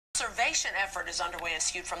conservation effort is underway and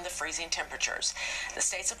skewed from the freezing temperatures. The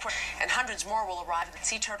state's and hundreds more will arrive.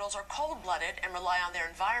 Sea turtles are cold-blooded and rely on their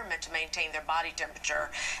environment to maintain their body temperature.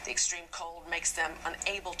 The extreme cold makes them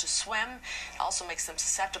unable to swim. It also makes them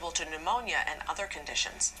susceptible to pneumonia and other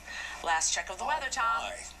conditions. Last check of the weather,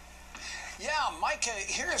 Tom. Yeah, Mike,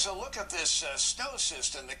 here's a look at this snow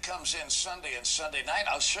system that comes in Sunday and Sunday night.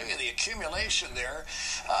 I'll show you the accumulation there.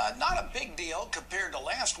 Not a big deal compared to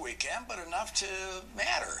last weekend, but enough to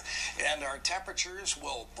matter. And our temperatures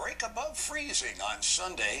will break above freezing on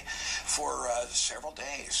Sunday for several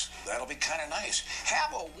days. That'll be kind of nice.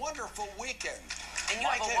 Have a wonderful weekend. And you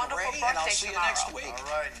Mike have a wonderful Ray, birthday and I'll see tomorrow. you next week. All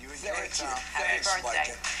right, you enjoy it, Tom. Happy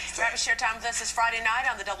birthday. Rapid Share Time with us is Friday night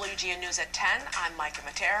on the WGN News at 10. I'm Micah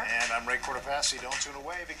Matera. And I'm Ray Cortopassi. Don't tune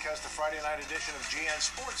away because the Friday night edition of GN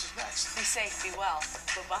Sports is next. Be safe, be well.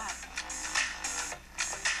 Goodbye.